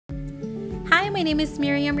My name is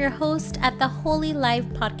Miriam, your host at the Holy Life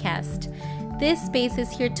Podcast. This space is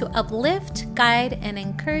here to uplift, guide, and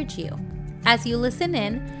encourage you. As you listen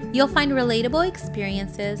in, you'll find relatable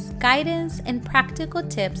experiences, guidance, and practical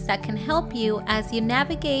tips that can help you as you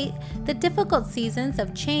navigate the difficult seasons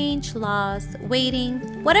of change, loss, waiting,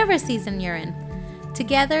 whatever season you're in.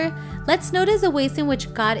 Together, let's notice the ways in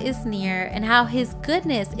which God is near and how His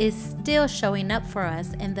goodness is still showing up for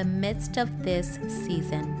us in the midst of this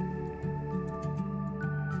season.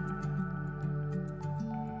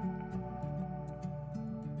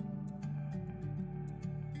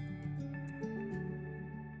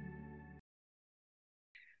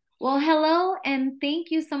 Well, hello, and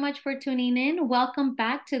thank you so much for tuning in. Welcome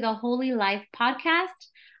back to the Holy Life Podcast.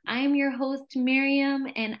 I am your host, Miriam,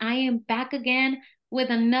 and I am back again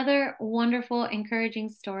with another wonderful, encouraging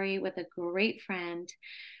story with a great friend.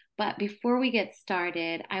 But before we get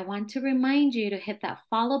started, I want to remind you to hit that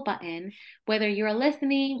follow button, whether you're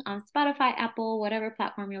listening on Spotify, Apple, whatever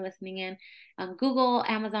platform you're listening in, Google,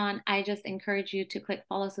 Amazon. I just encourage you to click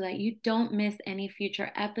follow so that you don't miss any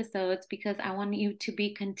future episodes, because I want you to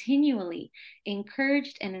be continually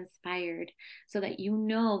encouraged and inspired so that you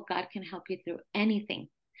know God can help you through anything.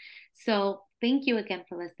 So thank you again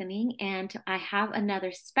for listening. And I have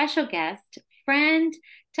another special guest. Friend,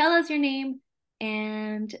 tell us your name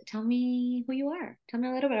and tell me who you are. Tell me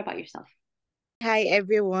a little bit about yourself. Hi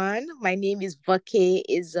everyone, my name is Voke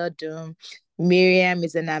Izodum. Miriam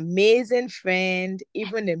is an amazing friend,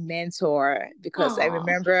 even a mentor, because I Aw.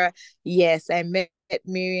 remember, yes, I met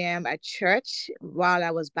Miriam at church while I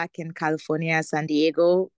was back in California, San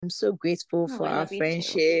Diego. I'm so grateful Oh, for I our love you too.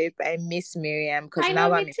 friendship. I miss Miriam because I now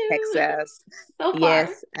love you I'm in too. Texas. So far.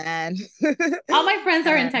 Yes, and All my friends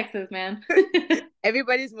are in and Texas, man.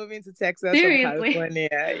 everybody's moving to Texas from Seriously. California.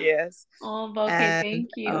 Yes. Oh, okay. And Thank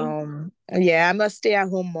you. yeah, I'm a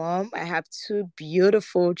stay-at-home mom. I have two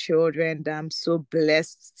beautiful children that I'm so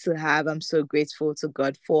blessed to have. I'm so grateful to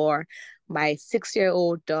God for my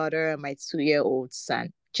 6-year-old daughter and my 2-year-old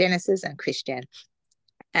son, Genesis and Christian.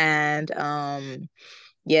 And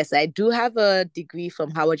yes, I do have a degree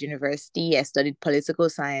from Howard University. I studied political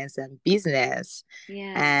science and business.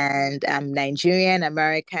 Yes. And I'm Nigerian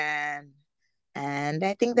American. And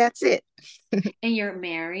I think that's it. And you're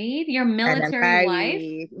married? You're a And I'm military wife?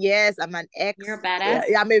 married. Yes, I'm an You're a ex.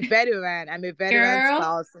 badass? I'm a veteran. I'm a veteran Girl.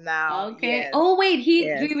 spouse now. Okay. Yes, Oh, wait, he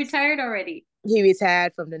yes. retired already. He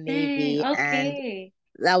retired from the Dang. Navy, and Okay.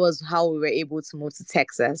 that was how we were able to move to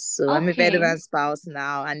Texas. So I'm a Okay. veteran spouse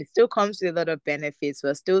now, and it still comes with a lot of benefits.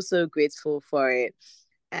 We're still so grateful for it.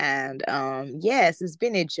 And yes, it's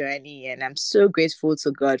been a journey, and I'm so grateful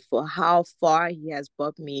to God for how far He has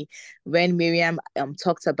brought me. When Miriam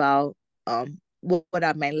talked about what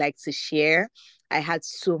I might like to share, I had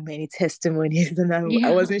so many testimonies, and I Yeah.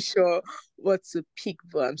 wasn't sure what to pick,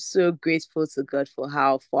 but I'm so grateful to God for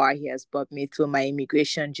how far He has brought me through my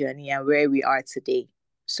immigration journey and where we are today.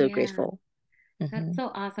 So Yeah. grateful. That's Mm-hmm.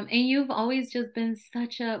 so awesome. And you've always just been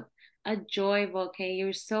such a joy, Voke.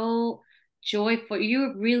 You're so joyful.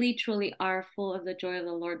 You really truly are full of the joy of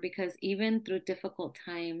the Lord, because even through difficult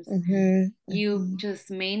times, Mm-hmm. you've Mm-hmm. just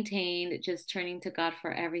maintained just turning to God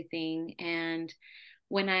for everything. And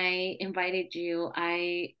when I invited you,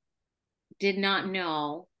 I did not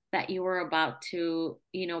know that you were about to,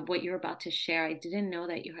 what you're about to share. I didn't know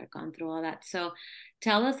that you had gone through all that. So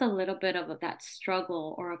tell us a little bit of that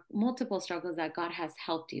struggle or multiple struggles that God has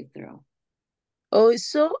helped you through. Oh, it's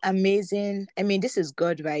so amazing. I mean, this is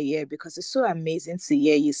God right here, because it's so amazing to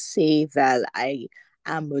hear you say that I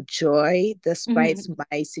am a joy despite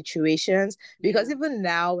my situations. Because Yeah. even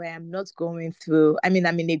now, I am not going through, I mean,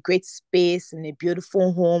 I'm in a great space, in a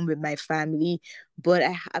beautiful home with my family, but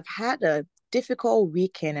I've had a difficult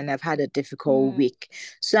weekend and I've had a difficult Mm, week.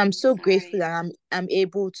 So I'm I'm so grateful sorry. that I'm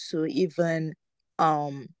able to even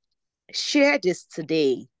um share this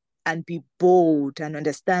today and be bold and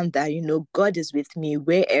understand that God is with me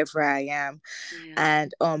wherever I am, Yeah.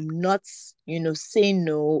 and not say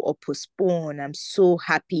no or postpone. I'm so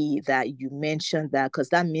happy that you mentioned that, because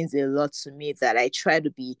that means a lot to me, that I try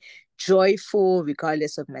to be joyful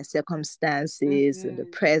regardless of my circumstances in the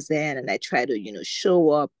Mm-hmm. present, and I try to show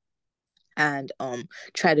up and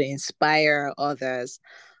try to inspire others.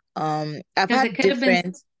 I've Because had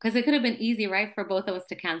different. it could have been easy, right, for both of us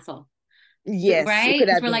to cancel, Yes, it right? could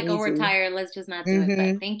Because have we're been like, oh, we're easy. tired. Let's just not do it. But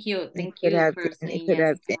Mm-hmm. It thank could you have for been. It saying could yes.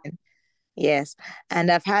 have been. Yes. And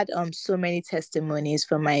I've had so many testimonies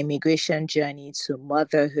from my immigration journey to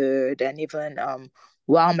motherhood, and even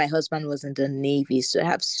while my husband was in the Navy. So I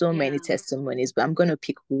have so many Yeah. testimonies, but I'm gonna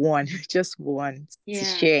pick one, just one, to Yeah.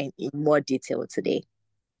 share in more detail today.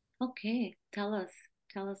 Okay. Tell us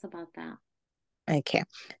about that. Okay.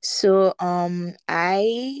 So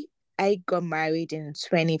I got married in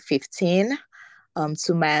 2015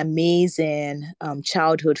 to my amazing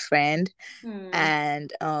childhood friend. Hmm.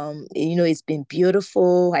 And it's been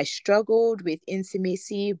beautiful. I struggled with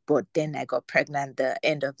intimacy, but then I got pregnant the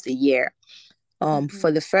end of the year. For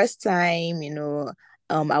Mm-hmm. the first time,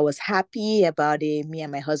 I was happy about it. Me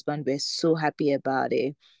and my husband were so happy about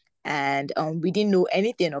it. And we didn't know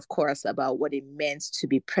anything, of course, about what it meant to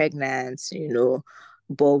be pregnant,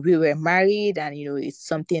 but we were married, and it's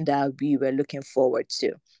something that we were looking forward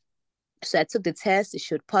to. So I took the test, it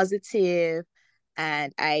showed positive,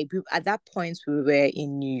 and at that point we were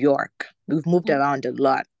in New York. We've moved Mm. around a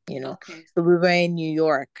lot. Okay. So we were in New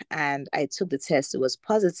York, and I took the test, it was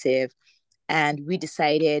positive, and we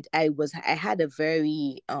decided I had a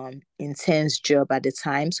very intense job at the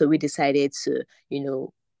time, so we decided to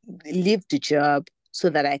leave the job so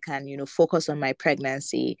that I can focus on my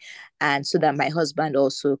pregnancy, and so that my husband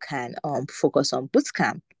also can focus on boot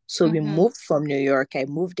camp. So we Mm-hmm. moved from New York. I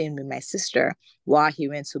moved in with my sister while he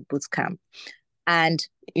went to boot camp. And,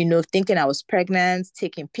 thinking I was pregnant,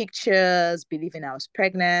 taking pictures, believing I was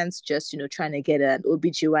pregnant, just, trying to get an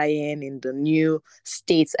OBGYN in the new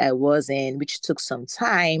states I was in, which took some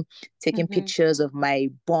time, taking Mm-hmm. pictures of my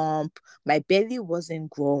bump. My belly wasn't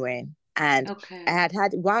growing. And Okay.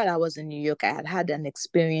 while I was in New York, I had an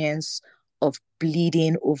experience of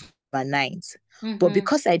bleeding overnight. But Mm-hmm.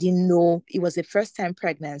 because I didn't know it was a first time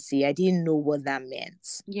pregnancy, I didn't know what that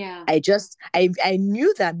meant. Yeah. I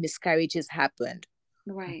knew that miscarriages happened,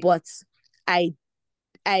 Right. but I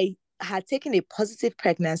I had taken a positive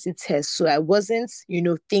pregnancy test, so I wasn't,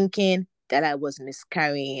 thinking that I was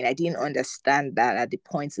miscarrying. I didn't understand that at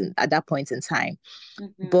that point in time.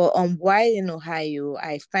 Mm-hmm. But while in Ohio,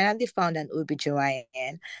 I finally found an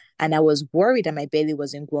OBGYN, and I was worried that my belly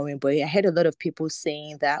wasn't growing. But I heard a lot of people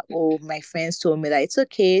saying that, oh, my friends told me that it's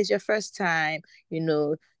okay, it's your first time,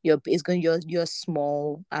 you're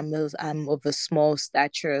small. I'm of a small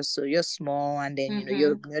stature, so you're small, and then Mm-hmm.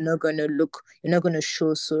 you're not gonna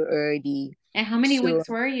show so early. And how many So weeks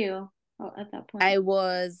were you at that point?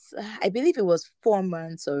 I believe it was 4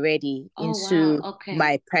 months already Oh, wow. into Okay.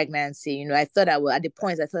 my pregnancy. I thought I was at the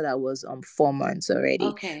point I thought I was 4 months already.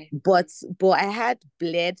 Okay. But I had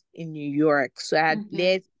bled in New York. So I had Mm-hmm.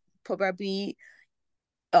 bled probably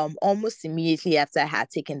almost immediately after I had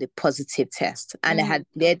taken the positive test. And I Mm. had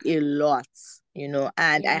bled Okay. a lot, and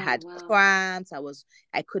I Yeah. had Wow. cramps.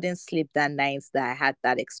 I couldn't sleep that night that I had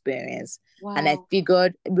that experience. And I Wow.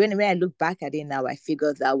 figured when I look back at it now, I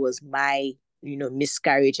figured that was my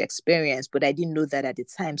miscarriage experience, but I didn't know that at the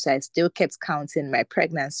time. So I still kept counting my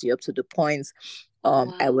pregnancy up to the point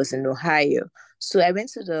Oh, I wow. was in Ohio. So I went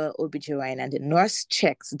to the OBGYN, and the nurse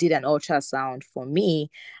did an ultrasound for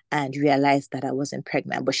me and realized that I wasn't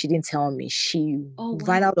pregnant, but she didn't tell me. She Oh,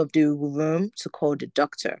 ran wow. out of the room to call the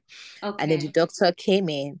doctor. And then the Okay. doctor came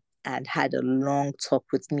in and had a long talk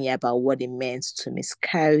with me about what it meant to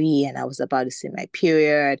miscarry. And I was about to see my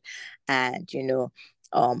period. And,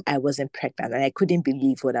 I wasn't pregnant, and I couldn't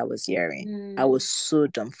believe what I was hearing. I Mm. was so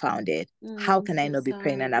dumbfounded. Mm, How I'm can I so not be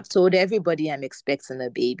pregnant? sorry. I've told everybody I'm expecting a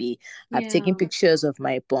baby. I've taken Yeah. pictures of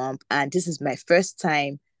my bump, and this is my first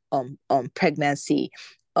time pregnancy.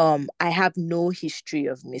 I have no history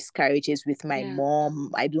of miscarriages with my Yeah.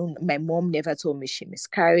 mom. My mom never told me she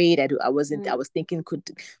miscarried. I Mm. was thinking,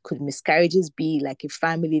 could miscarriages be like a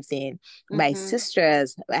family thing? My Mm-hmm.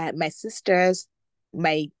 sisters,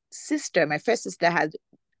 my first sister had,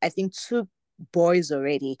 I think, two boys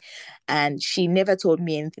already, and she never told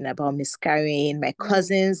me anything about miscarrying. My Mm.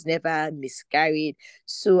 cousins never miscarried.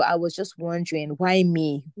 So I was just wondering, why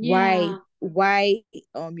me? Why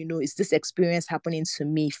Yeah. is this experience happening to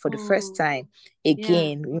me for the first Oh, time yeah.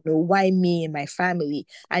 again? Why me and my family?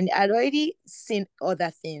 And I'd already seen other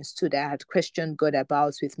things too that I had questioned God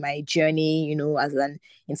about with my journey, as an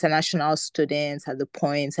international student at the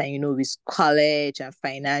point, and with college and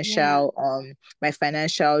Yeah. my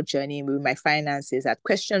financial journey with my finances. I'd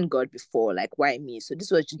questioned God before, like, why me? So this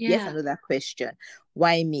was yet Yeah. another question.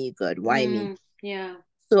 Why me, God? Why me? Mm. Yeah.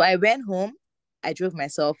 So I went home. I drove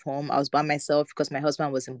myself home. I was by myself because my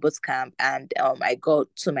husband was in boot camp. And I got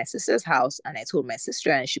to my sister's house, and I told my sister,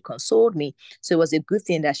 and she consoled me. So it was a good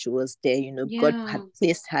thing that she was there. God had Yeah.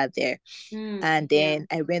 placed her there. Mm. And Yeah. then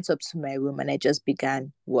I went up to my room, and I just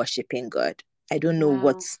began worshiping God. I don't know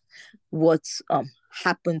Wow. what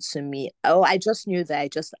happened to me. Oh, I just knew that I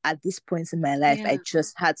just at this point in my life, I Yeah.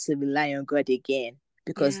 just had to rely on God again,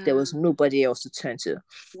 because there Yeah. was nobody else to turn to.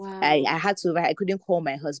 Wow. I had to write, I couldn't call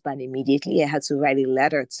my husband immediately. I had to write a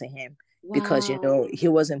letter to him because Wow. he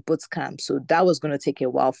was in boot camp. So that was going to take a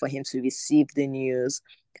while for him to receive the news.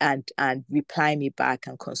 and reply me back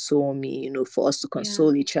and console me, for us to Yeah.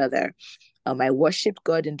 console each other. I worshiped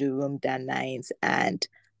God in the room that night, and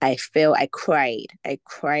I cried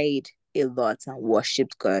a lot and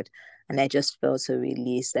worshiped God. And I just felt a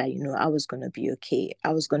release that, I was going to be okay.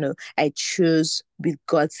 I chose with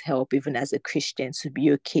God's help, even as a Christian, to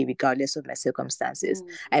be okay regardless of my circumstances.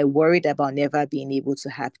 Mm. I worried about never being able to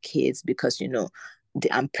have kids because,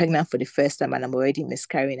 I'm pregnant for the first time and I'm already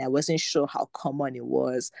miscarrying. I wasn't sure how common it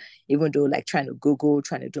was, even though like trying to Google,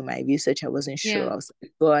 trying to do my research, I wasn't sure. Yeah. I was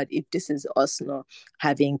like, God, if this is us not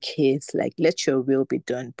having kids, like let your will be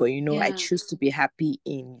done. But I Yeah. choose to be happy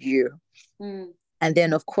in you. Mm. And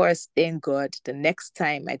then, of course, thank God, the next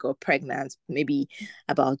time I got pregnant, maybe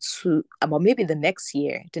about maybe the next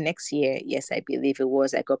year, yes, I believe it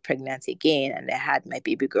was, I got pregnant again and I had my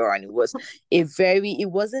baby girl. And it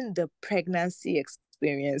wasn't the pregnancy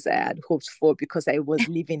experience I had hoped for because I was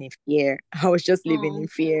living in fear. I was just living in Oh,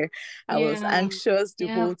 fear. I was yeah. anxious the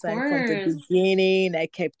Yeah, whole of time from the course. beginning. I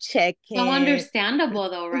kept So checking. understandable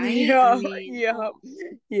though, right? I Yeah, mean, yeah. oh,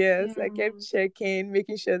 Yes, I yeah. kept checking,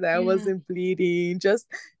 making sure that I Yeah. wasn't bleeding, just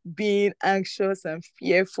being anxious and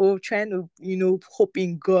fearful, trying to, hope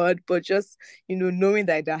in God, but just, knowing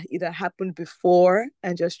that it had happened before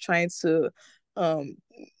and just trying to um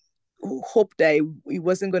hope that it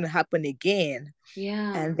wasn't going to happen again.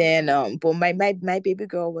 Yeah. And then but my baby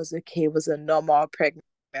girl was okay. It was a normal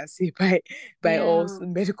pregnancy by all Yeah.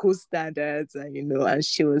 medical standards, and and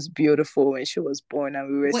she was beautiful when she was born, and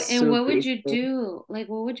we were And so what would you grateful. do? Like,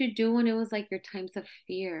 what would you do when it was like your times of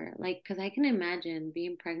fear? Like, because I can imagine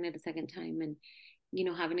being pregnant a second time and,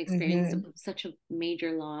 having experienced Mm-hmm. such a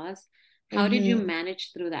major loss. How did you Mm-hmm.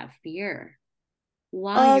 manage through that fear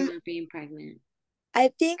while you Um, were being pregnant? I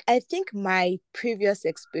think my previous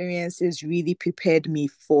experiences really prepared me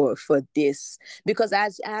for this because I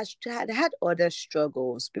had other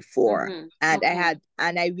struggles before, Mm-hmm. and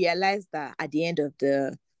Okay. I realized that at the end of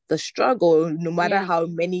the struggle, no matter Yeah. how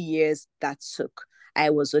many years that took, I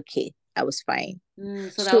was okay. I was fine.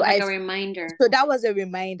 So that So was like I a reminder. so that was a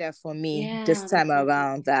reminder for me this Yeah, time that's awesome.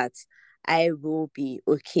 around that I will be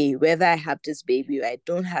okay, whether I have this baby or I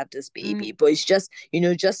don't have this Mm, baby. But it's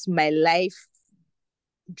just my life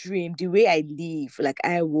dream, the way I live, like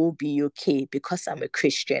I will be okay because I'm a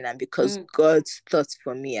Christian and because mm, God's thoughts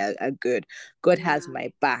for me are good. God has yeah.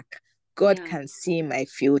 my back. God Yeah. can see my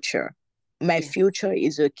future. My Yes. future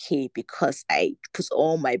is okay because I put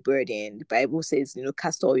all my burden. The Bible says,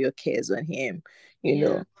 cast all your cares on him, you Yeah.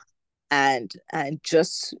 know and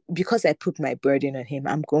just because I put my burden on him,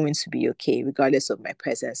 I'm going to be okay regardless of my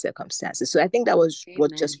present circumstances. So I think that was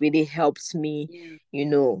what Amen. just really helped me,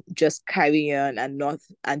 Yeah. just carry on and not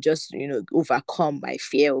and just overcome my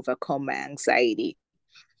fear, overcome my anxiety.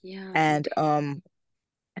 Yeah. and Okay. um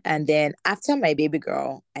and then after my baby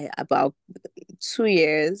girl, about 2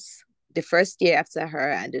 years, the first year after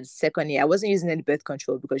her and the second year, I wasn't using any birth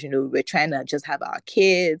control because we were trying to just have our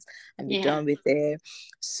kids and be Yeah. done with it.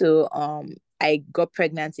 So I got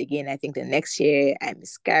pregnant again. I think the next year I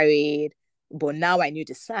miscarried, but now I knew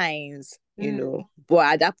the signs. Mm,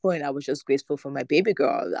 But at that point, I was just grateful for my baby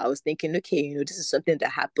girl. I was thinking, okay, this is something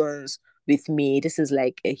that happens with me. This is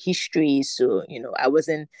like a history. So, I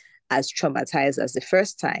wasn't as traumatized as the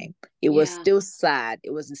first time. It was yeah. still sad.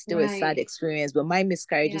 It was still a sad Right. experience, but my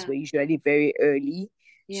miscarriages Yeah. were usually very early.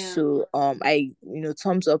 Yeah. So I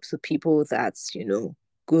thumbs up to people that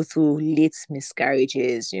go through late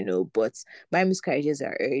miscarriages, but my miscarriages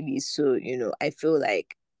are early. So I feel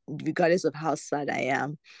like regardless of how sad I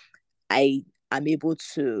am, I am able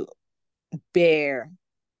to bear.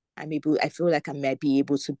 I feel like I might be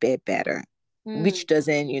able to bear better, which Mm,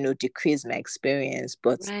 doesn't decrease my experience,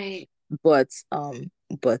 right. but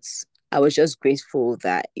but I was just grateful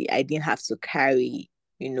that I didn't have to carry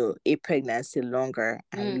a pregnancy longer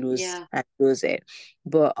and lose Yeah. it.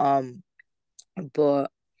 But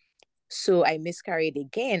but so I miscarried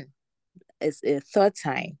again as a third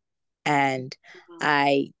time, and Wow.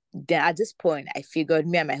 I then at this point I figured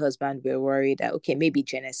me and my husband were worried that okay, maybe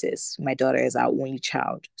Genesis, my daughter, is our only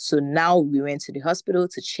child. So now we went to the hospital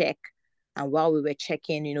to check, and while we were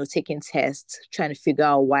checking, taking tests, trying to figure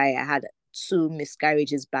out why I had two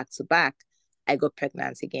miscarriages back to back, I got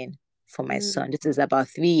pregnant again for my Mm. son. This is about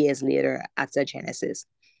 3 years later after Genesis.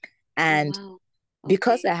 Oh, And wow.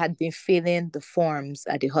 because Okay. I had been filling the forms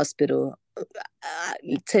at the hospital,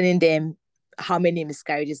 telling them how many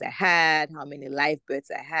miscarriages I had, how many live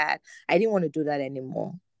births I had, I didn't want to do that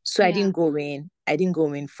anymore. So Yeah. I didn't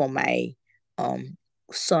go in for my um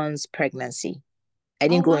son's pregnancy. I Oh,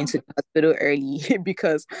 didn't go wow. into the hospital early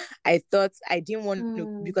because I thought I didn't want to,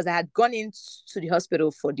 Mm, because I had gone into the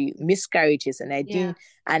hospital for the miscarriages and yeah.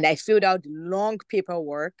 and I filled out long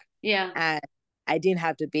paperwork Yeah. and I didn't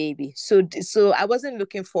have the baby. So I wasn't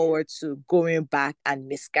looking forward to going back and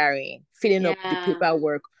miscarrying, filling up the Yeah.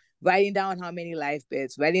 paperwork, writing down how many live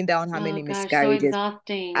births, writing down how Oh many gosh, so miscarriages.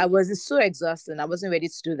 I exhausting. was so exhausted. I wasn't ready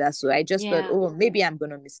to do that. So I just thought, Yeah. oh, maybe I'm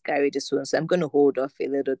going to miscarry this one. So I'm going to hold off a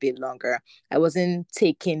little bit longer. I wasn't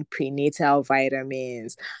taking prenatal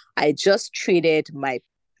vitamins. I just treated my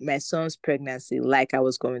son's pregnancy like I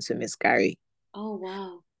was going to miscarry. Oh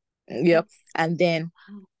wow. Yep. That's And then,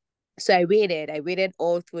 wow. so I waited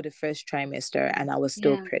all through the first trimester and I was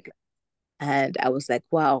still Yeah. pregnant. And I was like,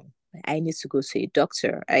 wow, I need to go to a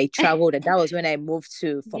doctor. I traveled, and that was when I moved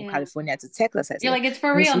to from Yeah. California to Texas. I You're said, like, it's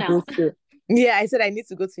for I need real to now. go to yeah, I said I need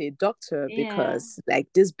to go to a doctor Yeah. because like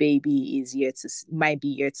this baby is here to might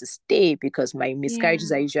be here to stay because my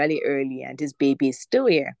miscarriages Yeah. are usually early and this baby is still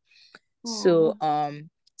here. So Oh,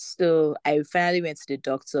 so I finally went to the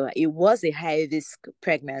doctor. It was a high risk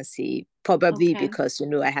pregnancy, probably okay. because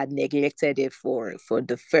I had neglected it for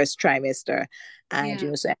the first trimester. And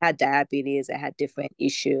Yeah. so I had diabetes, I had different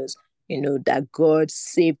issues, that God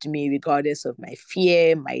saved me regardless of my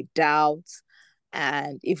fear, my doubts.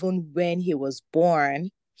 And even when he was born,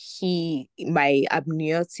 he my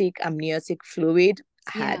amniotic fluid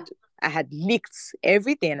Yeah. had I had leaked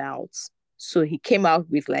everything out. So he came out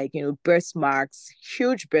with like, birthmarks,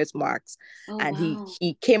 huge birthmarks. Oh And he wow.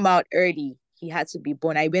 he came out early. He had to be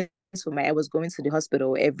born. I was going to the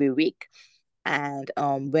hospital every week. And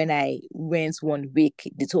when I went 1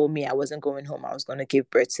 week, they told me I wasn't going home. I was going to give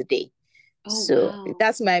birth today. Oh So wow.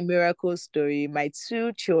 that's my miracle story. My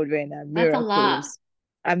two children are That's a lot. miracles.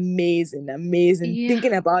 Amazing, amazing. Yeah,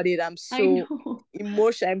 Thinking about it, I'm I so know.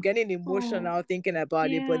 emotional. I'm getting Oh, emotional thinking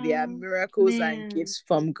about it, but they are yeah. miracles and Man. gifts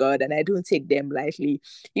from God, and I don't take them lightly.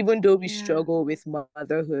 Even though we Yeah. struggle with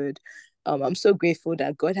motherhood, I'm so grateful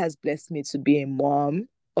that God has blessed me to be a mom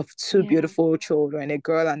of two Yeah. beautiful children, a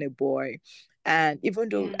girl and a boy. And even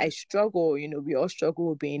though Yeah. I struggle, we all struggle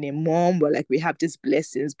with being a mom, but like we have these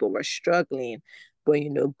blessings, but we're struggling. But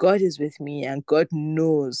God is with me and God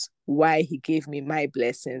knows why He gave me my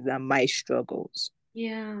blessings and my struggles.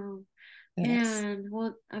 Yeah. Yes. Man,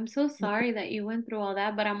 well, I'm so sorry that you went through all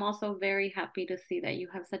that, but I'm also very happy to see that you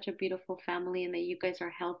have such a beautiful family and that you guys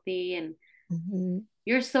are healthy and Mm-hmm.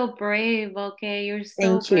 you're so brave, okay? You're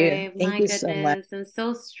so Thank you. brave, Thank my you so much. goodness, and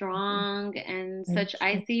so strong and Thank such,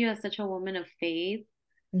 I you. see you as such a woman of faith.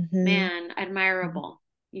 Mm-hmm. Man, admirable.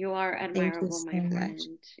 You are Thank you admirable, so my much.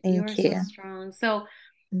 friend. You Thank are so you. strong. So,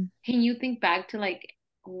 can you think back to like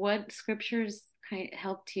what scriptures kind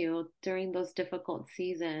helped you during those difficult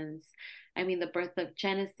seasons? I mean, the birth of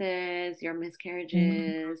Genesis, your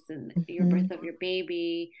miscarriages, and your Mm-hmm. birth of your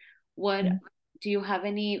baby. What do you have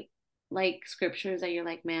any like scriptures that you're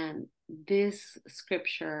like, man, this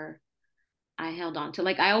scripture I held on to?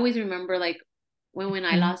 Like, I always remember like when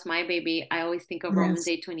I Mm-hmm. lost my baby, I always think of Romans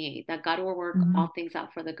Yes. 8:28, that God will work Mm-hmm. all things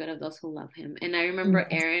out for the good of those who love him. And I remember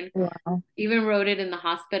Yes. Aaron Wow. even wrote it in the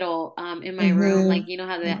hospital in my room, Mm-hmm. like you know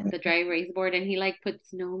how the dry erase board, and he like put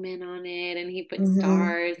snowmen on it and he put Mm-hmm.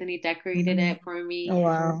 stars and he decorated Mm-hmm. it for me.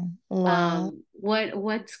 Wow. Wow.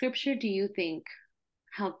 What scripture do you think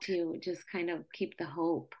helped you just kind of keep the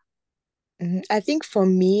hope? I think for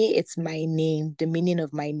me, it's my name. The meaning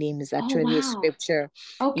of my name is Oh actually a wow. scripture.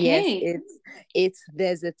 Yes, Okay. it's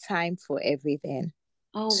there's a time for everything.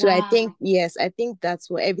 Oh So I think, wow. yes, I think that's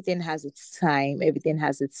what everything has its time, everything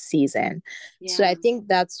has its season. So I Yeah. think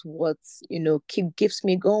that's what, gives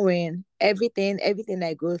me going. Everything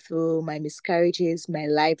I go through, my miscarriages, my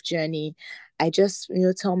life journey, I just,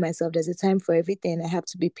 tell myself there's a time for everything. I have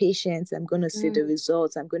to be patient. I'm going to see the Mm,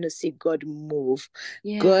 results. I'm going to see God move.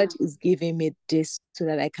 God yeah. is giving me this so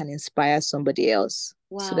that I can inspire somebody else,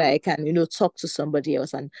 so that I Wow. can, talk to somebody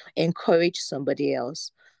else and encourage somebody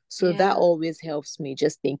else. So that Yeah. always helps me,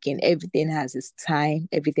 just thinking everything has its time,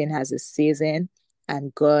 everything has its season,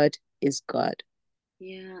 and God is God.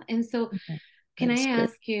 Yeah. And so can God I is good.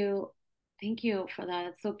 ask you, thank you for that.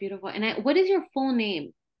 It's so beautiful. And what is your full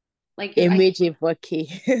name? Like your I Emoji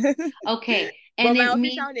Voke. okay. But And my it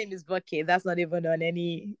means official name is Voke. That's not even on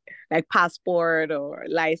any like passport or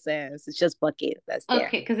license. It's just Voke that's there.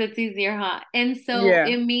 okay, because it's easier, huh? And so Yeah.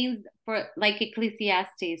 it means for like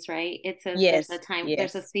Ecclesiastes, right? It says there's a Yes. time,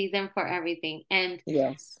 there's a Yes. season for everything. And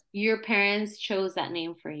Yes. your parents chose that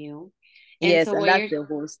name for you. And Yes, so and what you're that's a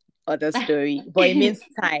whole other story. But it means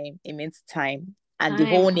time. It means time. And time.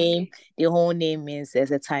 the whole name means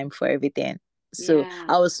there's a time for everything. So Yeah.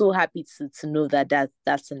 I was so happy to know that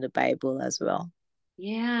that's in the Bible as well.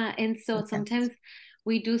 Yeah. And so sometimes Yes.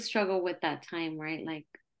 we do struggle with that time, right? Like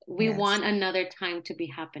we Yes. want another time to be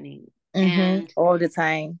happening. Mm-hmm. And All the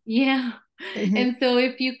time. yeah. Mm-hmm. And so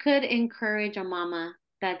if you could encourage a mama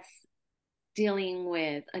that's dealing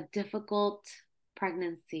with a difficult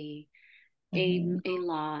pregnancy, Mm-hmm. a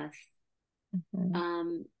loss,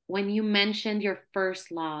 Mm-hmm. when you mentioned your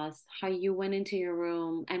first loss, how you went into your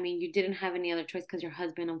room, I mean, you didn't have any other choice because your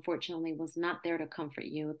husband unfortunately was not there to comfort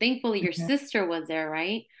you. Thankfully, your Mm-hmm. sister was there,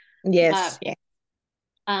 right? Yes. But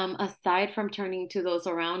Yeah. aside from turning to those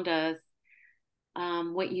around us,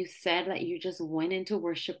 what you said that you just went into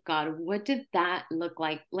worship God, what did that look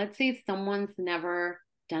like? Let's say someone's never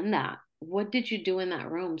done that. What did you do in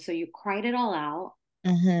that room? So you cried it all out.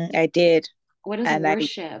 Mm-hmm. I did. What is And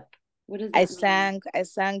worship? What does I that mean? sang I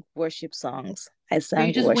sang worship songs. I So you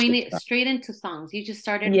sang just went worship it songs. straight into songs. You just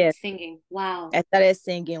started Yes. singing. Wow. I started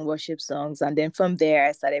singing worship songs, and then from there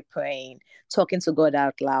I started praying, talking to God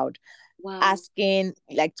out loud, Wow. asking,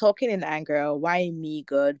 like talking in anger, why me,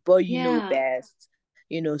 God? But you know Yeah. best.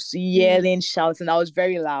 So Mm. yelling, shouting. I was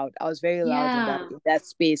very loud. I was very loud in that Yeah.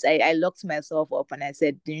 space. I locked myself up and I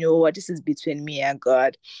said, you know what, this is between me and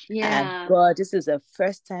God. And Yeah. God, this is a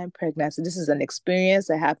first time pregnancy. This is an experience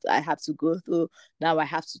I have to go through. Now I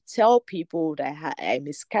have to tell people that I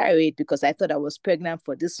miscarried because I thought I was pregnant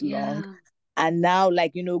for this long. Yeah. And now,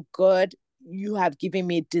 like, God, you have given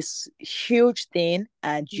me this huge thing,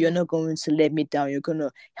 and you're Yeah. not going to let me down. You're going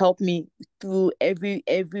to help me through every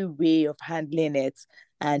way of handling it.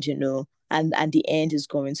 And and the end is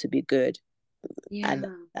going to be good. and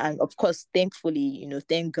Yeah. and of course, thankfully,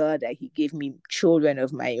 thank God that he gave me children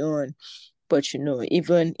of my own. But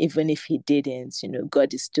even if he didn't,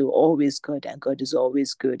 God is still always good, and God is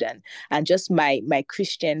always good. And just my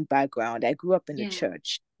Christian background, I grew up in the Yeah.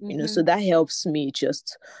 church, Mm-hmm. so that helps me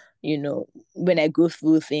just, you know, when I go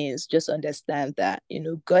through things, just understand that,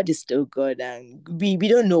 God is still good, and we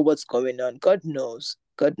don't know what's going on. God knows.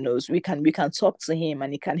 God knows. We can talk to him,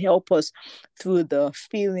 and he can help us through the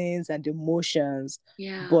feelings and emotions.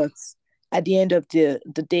 Yeah. But at the end of the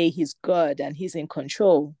day, he's God and he's in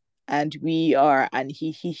control, and we are, and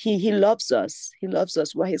he loves us. He loves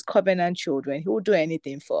us. We're his covenant children. He will do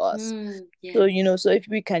anything for us. Mm. So Yes. so if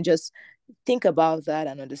we can just think about that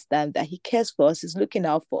and understand that he cares for us, he's looking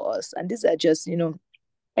out for us, and these are just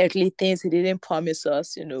earthly things. He didn't promise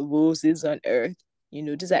us roses on earth.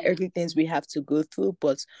 These are Yeah. earthly things we have to go through,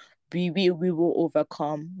 but we will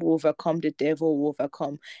overcome. We'll overcome the devil. We'll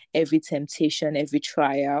overcome every temptation, every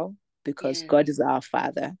trial, because Yes. God is our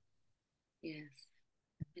Father. Yes.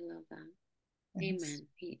 I love that. Yes. Amen.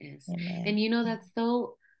 He is. And Amen. that's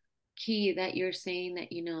so key that you're saying that,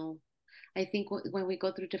 I think when we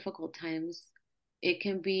go through difficult times, it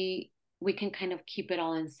can be, we can kind of keep it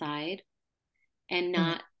all inside and Mm.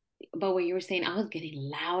 not, but what you were saying, I was getting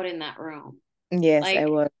loud in that room. Yes, I Like,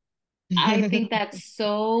 was. I think that's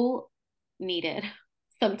so needed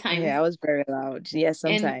sometimes. Yeah, I was very loud. Yeah, And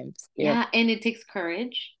sometimes. Yep. yeah, and it takes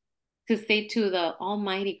courage to say to the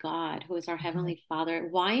Almighty God, who is our Mhm. Heavenly Father,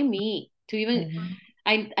 why me? To even,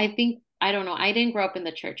 Mhm. I think, I don't know, I didn't grow up in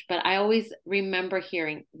the church, but I always remember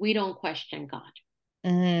hearing, we don't question God.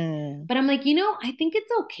 Mm. But I'm like, I think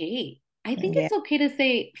it's okay. I think Yeah. it's okay to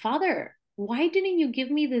say, Father, why didn't you give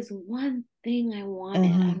me this one thing I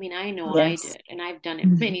wanted? I Mhm. mean, I know I Yes. did, and I've done it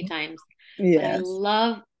many Mhm. times, but I Yes.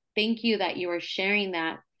 love, thank you that you are sharing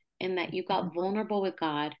that and that you got vulnerable with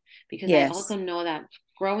God, because I Yes. also know that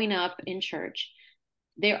growing up in church,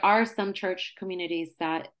 there are some church communities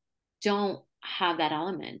that don't have that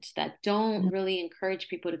element, that don't really encourage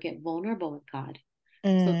people to get vulnerable with God. So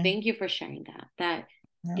Mm. thank you for sharing that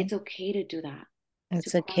No, it's okay to do that, to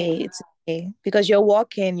it's cry okay. out. It's okay because you're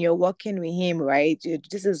walking with him, right?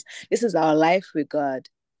 This is our life with God.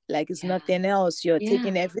 Like, it's Yeah. nothing else. You're Yeah.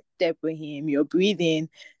 taking every step with him. You're breathing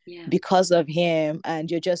Yeah. because of him,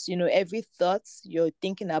 and you're just, every thought you're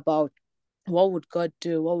thinking about, what would God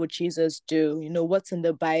do? What would Jesus do? What's in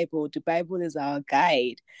the Bible? The Bible is our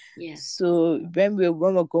guide. Yes. So when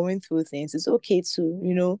we're going through things, it's okay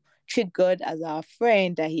to, treat God as our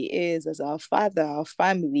friend that he is, as our father, our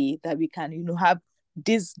family, that we can, have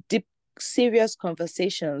these deep, serious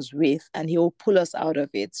conversations with, and he will pull us out of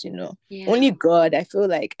it. Only Yeah. God, I feel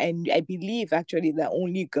like, I believe actually that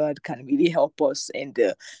only God can really help us in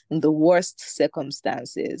the worst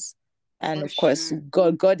circumstances. And For of course,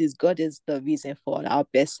 sure. God is the reason for our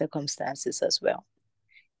best circumstances as well.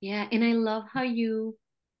 Yeah. And I love how you,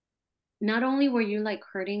 not only were you like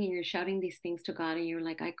hurting and you're shouting these things to God and you're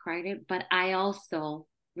like, I cried it, but I also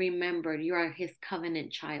remembered you are his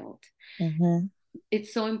covenant child. Mm-hmm.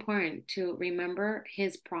 It's so important to remember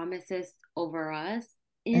his promises over us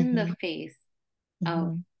in the Mm-hmm. face of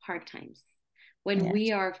Mm-hmm. hard times. when Yes.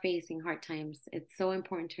 we are facing hard times. It's so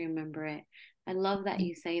important to remember it. I love that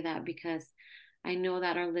you say that because I know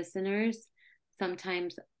that our listeners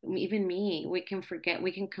sometimes, even me, we can forget,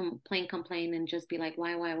 we can complain, and just be like,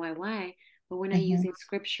 why? But we're not Mm-hmm. using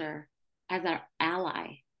scripture as our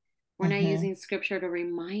ally. We're not Mm-hmm. using scripture to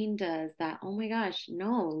remind us that, oh my gosh,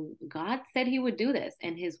 no, God said he would do this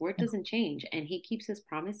and his word doesn't change and he keeps his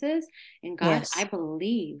promises. And God, I Yes.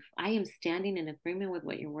 believe, I am standing in agreement with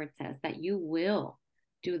what your word says, that you will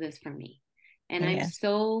do this for me. And I'm Yes.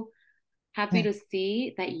 so happy Mm. to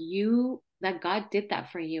see that God did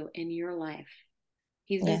that for you in your life.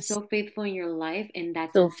 He's been Yes. so faithful in your life, and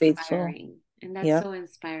that's So faithful. inspiring. And that's Yep. so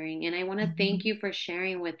inspiring. And I want to Mm-hmm. thank you for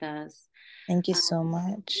sharing with us. Thank you so Um,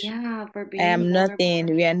 much. yeah, for I being am nothing.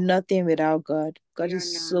 vulnerable. We are nothing without God. God We are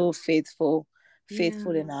is not. so faithful, Yeah.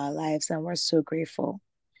 faithful in our lives, and we're so grateful.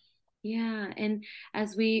 Yeah. And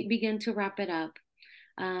as we begin to wrap it up,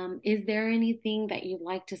 is there anything that you'd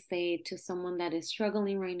like to say to someone that is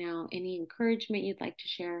struggling right now? Any encouragement you'd like to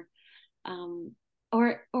share? Um,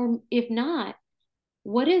 or if not,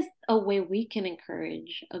 what is a way we can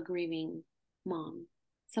encourage a grieving mom,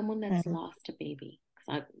 someone that's Mm-hmm. lost a baby?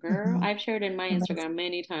 Because, girl, Mm-hmm. I've shared in my Yes. Instagram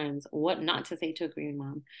many times what not to say to a grieving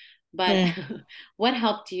mom. But Mm. what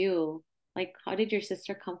helped you? Like, how did your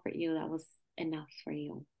sister comfort you? That was enough for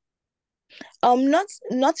you.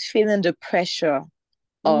 Not feeling the pressure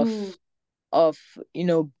of Mm, of you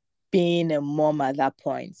know being a mom at that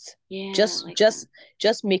point. yeah, Just like that. just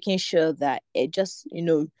just making sure that it just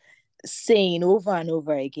saying over and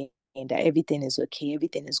over again that everything is okay,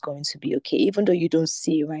 everything is going to be okay, even though you don't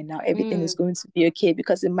see it right now, everything is Mm, going to be okay.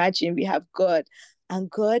 Because imagine we have God, and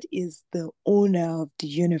God is the owner of the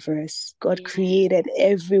universe. God yeah. created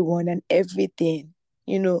everyone and everything.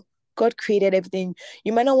 You know, God created everything.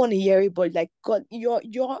 You might not want to hear it, but like God,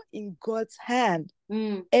 you're in God's hand.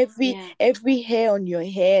 Mm, Every yeah. every hair on your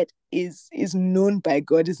head is known by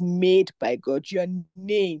God, is made by God. Your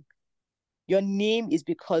name is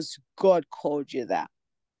because God called you that.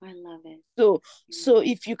 I love it. So Amen.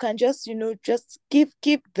 if you can just just give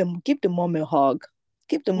the mom a hug,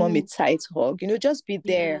 give the mom a Mm, tight hug, just be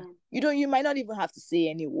there. yeah. You might not even have to say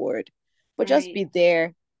any word, but just Right. be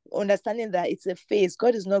there, understanding that it's a phase.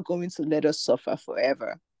 God is not going to let us suffer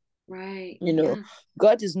forever. Right. you know Yeah.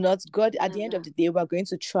 God is not God. I At the love end of that. the day, we're going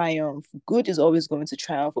to triumph. Good is always going to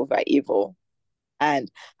triumph over evil, and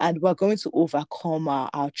we're going to overcome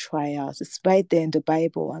our trials. It's right there in the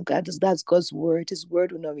Bible, and that's God's word. His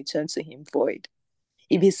word will not return to him void.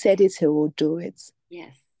 If Yes. he said it, he will do it.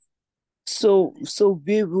 Yes. I love it. So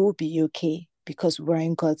we will be okay because we're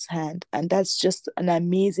in God's hand, and that's just an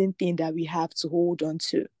amazing thing that we have to hold on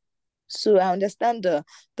to. So I understand the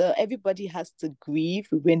everybody has to grieve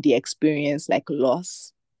when they experience like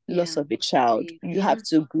loss Yeah. of a child. Grieve. You have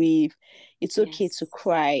Yeah. to grieve. It's okay to Yes.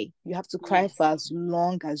 cry. You have to cry for Yes. as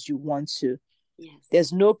long as you want to. Yes.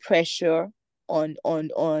 There's no pressure on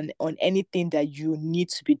anything that you need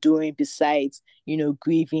to be doing besides,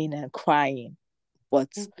 grieving and crying.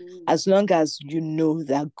 But Hmm. as long as you know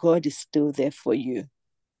that God is still there for you,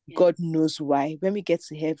 God Yes. knows why. When we get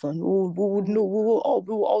to heaven, we would know. Mm.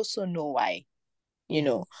 We will also know why. you Yes.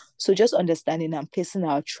 know. So just understanding and placing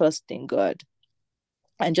our trust in God,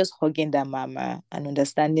 and just hugging that mama and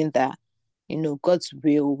understanding that, God's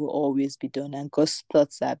will always be done and God's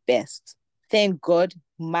thoughts are best. Thank God,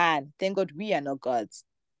 man. Thank God we are not gods.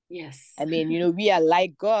 Yes. I mean, we are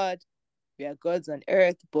like God. We are gods on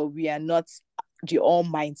earth, but we are not the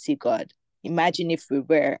almighty God. Imagine if we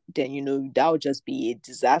were, then, that would just be a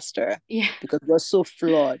disaster Yeah. because we're so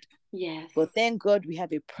flawed. Yes. But thank God we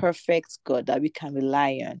have a perfect God that we can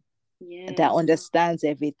rely on, that Yes. understands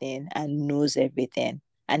everything and knows everything,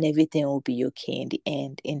 and everything will be okay in the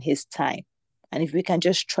end, in his time. And if we can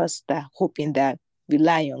just trust that, hoping that,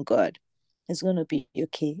 rely on God, it's going to be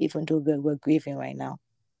okay, even though we're grieving right now.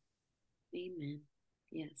 Amen.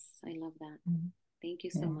 Yes. I love that. Mhm. Thank you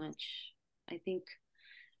so Yeah. much. I think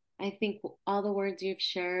I think all the words you've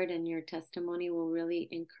shared and your testimony will really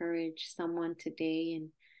encourage someone today.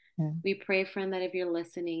 And Mm. we pray, friend, that if you're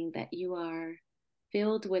listening, that you are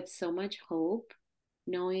filled with so much hope,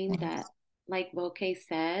 knowing that, Yes. like Voke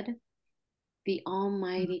said, the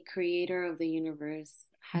Almighty Creator of the universe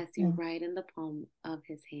has you Mm. right in the palm of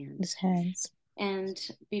His hand. His hands. And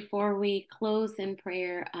before we close in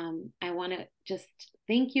prayer, I want to just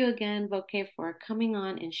thank you again, Voke, for coming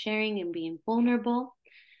on and sharing and being vulnerable.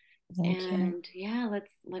 Thank you. And yeah,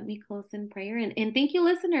 let me close in prayer. And thank you,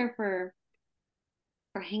 listener, for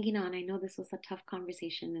hanging on. I know this was a tough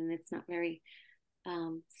conversation and it's not very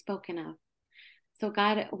spoken of. So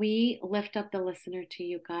God, we lift up the listener to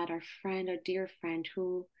you, God, our friend, our dear friend,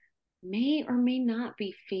 who may or may not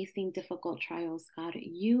be facing difficult trials, God.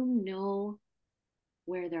 You know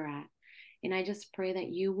where they're at. And I just pray that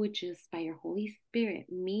you would just, by your Holy Spirit,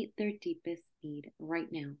 meet their deepest need right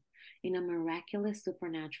now in a miraculous,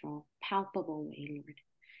 supernatural, palpable way, Lord.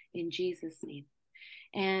 In Jesus' name.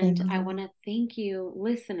 And I want Amen. to thank you,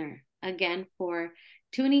 listener, again for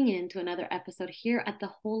tuning in to another episode here at the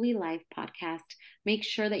Holy Life podcast. Make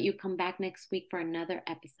sure that you come back next week for another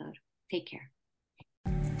episode. Take care.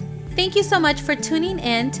 Thank you so much for tuning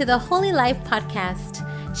in to the Holy Life podcast.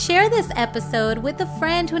 Share this episode with a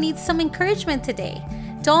friend who needs some encouragement today.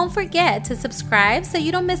 Don't forget to subscribe so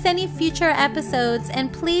you don't miss any future episodes,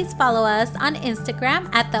 and please follow us on Instagram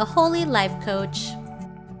at the Holy Life Coach.